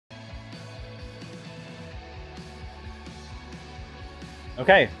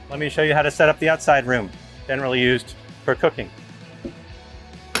Okay, let me show you how to set up the outside room, generally used for cooking.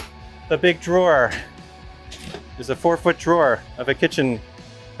 The big drawer is a 4-foot drawer of a kitchen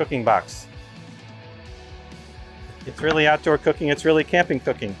cooking box. It's really outdoor cooking, it's really camping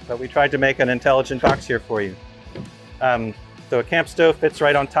cooking, but we tried to make an intelligent box here for you. So a camp stove fits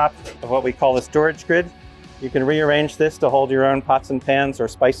right on top of what we call a storage grid. You can rearrange this to hold your own pots and pans or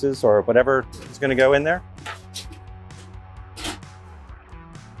spices or whatever is going to go in there.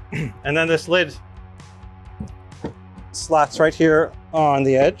 And then this lid slots right here on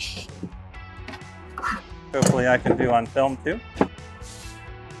the edge. Hopefully I can do on film too.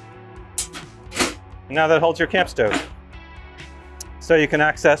 And now that holds your camp stove. So you can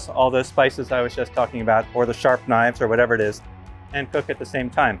access all those spices I was just talking about, or the sharp knives or whatever it is, and cook at the same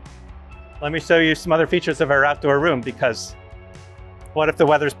time. Let me show you some other features of our outdoor room, because what if the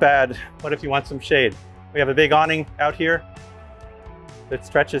weather's bad? What if you want some shade? We have a big awning out here that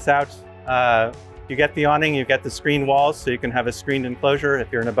stretches out. You get the awning, you get the screen walls, so you can have a screened enclosure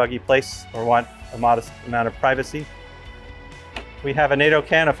if you're in a buggy place or want a modest amount of privacy. We have a NATO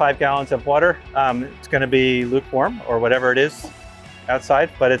can of 5 gallons of water. It's going to be lukewarm or whatever it is outside,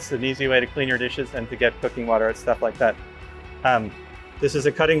 but it's an easy way to clean your dishes and to get cooking water and stuff like that. This is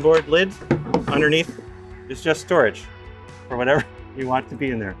a cutting board lid. Underneath is just storage for whatever you want to be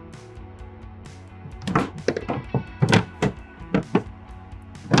in there.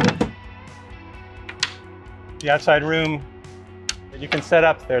 The outside room that you can set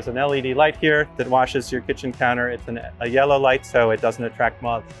up, there's an LED light here that washes your kitchen counter. It's a yellow light, so it doesn't attract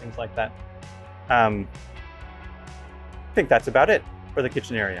moths, things like that. I think that's about it for the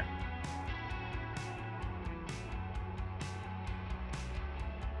kitchen area.